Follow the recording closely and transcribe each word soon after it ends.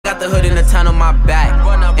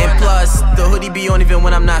hoodie be on even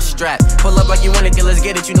when I'm not strapped. Pull up like you want it, then let's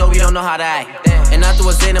get it, you know we don't know how to act. And I threw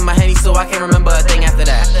a Zen in my Henny, so I can't remember a thing after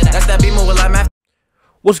that. That's that beamer with like my.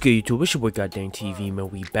 What's good, YouTube? It's your boy Goddamn TV,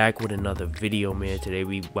 man. We back with another video, man. Today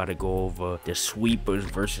we about to go over the Sweepers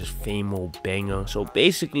versus Famo Banga. So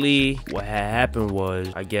basically what had happened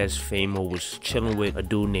was, I guess Famo was chilling with a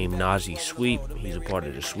dude named Nazi Sweep. He's a part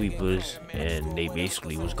of the Sweepers, and they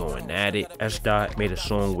basically was going at it. S-Dot made a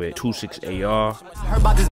song with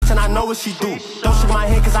 26AR. And I know what she do. Don't shake my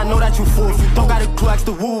hand cause I know that you fool. If you don't got a clue, ask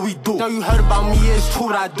the woo we do. Know you heard about me, it's true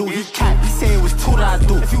what I do. He cat, he say it was true that I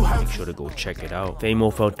do. If you heard, make sure to go check it out.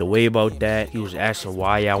 Famo felt the way about that. He was asking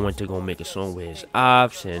why y'all went to go make a song with his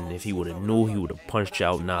ops, and if he would have knew, he would have punched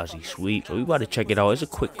out Nazi Sweep. So we about to check it out. It's a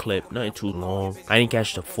quick clip, nothing too long. I didn't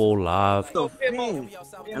catch the full live. So Famo,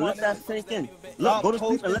 and let that sink in. Look, go to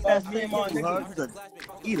sleep and let that sink in. You heard? He's a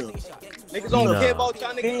eater. Niggas don't care about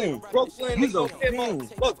y'all niggas in Brooklyn. Niggas don't care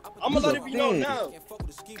about. Look, I'ma let it be known now.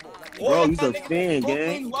 Bro, he's a fan,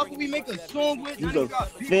 gang. Why would we make a song with? He's a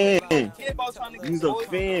fan. He's a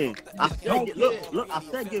fan. I said, look, I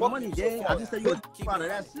said get money, gang. I just said you a part of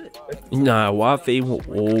that shit. Nah, why Famo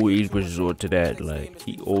always resort to that? Like,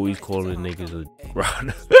 he always calling niggas a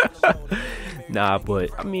rider. Nah, but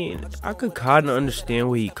I mean, I could kind of understand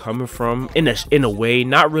where he coming from in a way,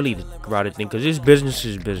 not really the rider thing, because his business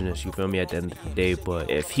is business, you feel me, at the end of the day. But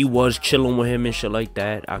if he was chilling with him and shit like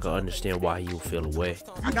that, I could understand why he would feel away.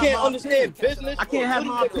 You can't understand business. I can't have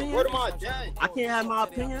my opinion. Word of my dad. I can't have my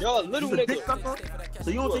opinion. Yo, little nigga. Dick sucker.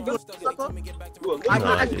 So you don't think you're a dick sucker?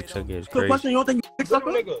 Nah, dick sucker is Good crazy. question. You don't think you're a dick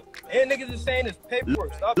sucker? Nigga. And niggas is saying it's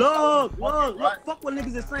paperwork. Stop. Look. Fuck what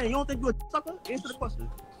niggas is saying. You don't think you're a dick sucker? Answer the question.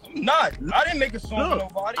 I'm not. I didn't make a song with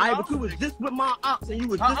nobody. But you was just with my ops and you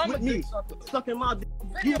was just with me. Sucking my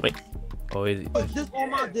dick. Wait. Oh, is it? Just on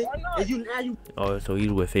my dick. And you. Oh, so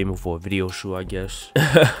he's with Famo for a video shoot, I guess.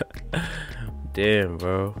 Damn,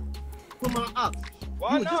 bro. With my ops.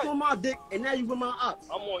 Why you not? Just on my dick and now you with my ops.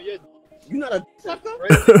 I'm on your. You not a sucker?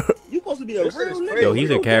 You supposed to be a real nigga. Yo,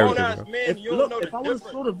 he's a character, bro. If I would have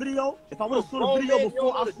saw the video, before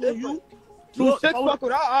I saw you, look, fuck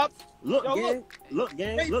with our ops. Look, gang.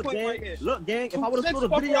 If I would have saw the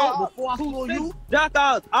video before I saw you, that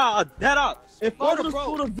up. If I would have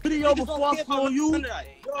saw the video before I saw you,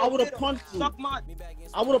 I would have punched you.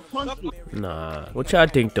 I would have punched you. Nah, what y'all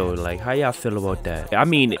think though? Like, how y'all feel about that? I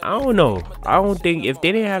mean, I don't know. I don't think, if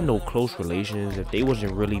they didn't have no close relations, if they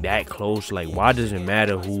wasn't really that close, like, why does it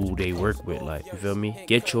matter who they work with? Like, you feel me?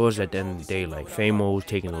 Get yours at the end of the day. Like, Famo's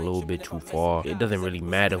taking a little bit too far. It doesn't really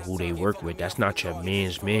matter who they work with. That's not your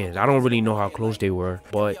man's man. I don't really know how close they were,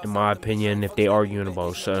 but in my opinion, if they arguing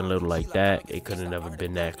about something little like that, it could have never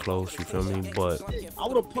been that close. You feel me? But I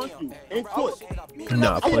would have punched you in court.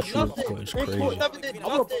 Nah, punch you in court is crazy. I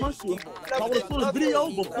would have punched you. If I would have saw the video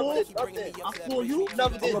before I saw you, I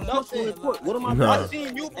would have punched you in court. What am I doing? I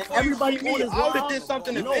seen you before. Everybody on his I would have did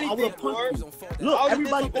something. No, I would have punched you. Look,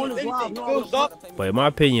 everybody on his live. No, but in my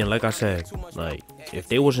opinion, like I said, like, if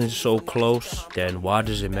they wasn't so close, then why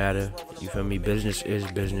does it matter? You feel me? Business is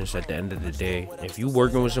business at the end of the day. If you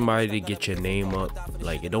working with somebody to get your name up,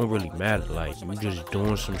 like, it don't really matter. Like, you just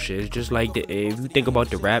doing some shit. It's just like if you think about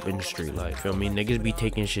the rap industry, like, feel me? Niggas be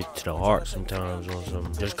taking shit to the heart sometimes on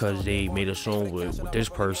some. Just cause they made a song with this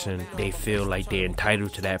person, they feel like they're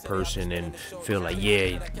entitled to that person and feel like,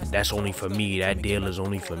 yeah, that's only for me. That deal is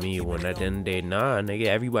only for me. When at the end of the day, nah, nigga,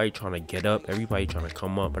 everybody trying to get up, everybody trying to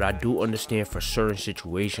come up. But I do understand for certain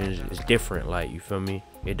situations, it's different. Like, you feel me?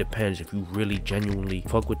 It depends. If you really genuinely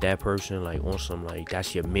fuck with that person, like, on some, like,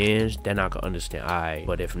 that's your mans, then I can understand. Alright,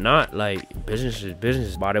 but if not, like, business is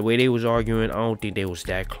business. By the way they was arguing, I don't think they was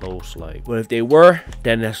that close. Like, but if they were,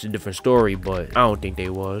 then that's a different story. But I don't think they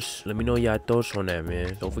was. Let me know y'all thoughts on that,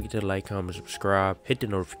 man. Don't forget to like, comment, subscribe, hit the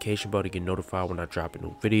notification bell to get notified when I drop a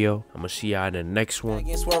new video. I'm gonna see y'all in the next one.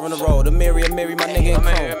 Swerving the road, the Mary, my nigga in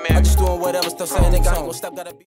chrome. I just doing whatever, still saying nigga, I ain't gonna stop, gotta be.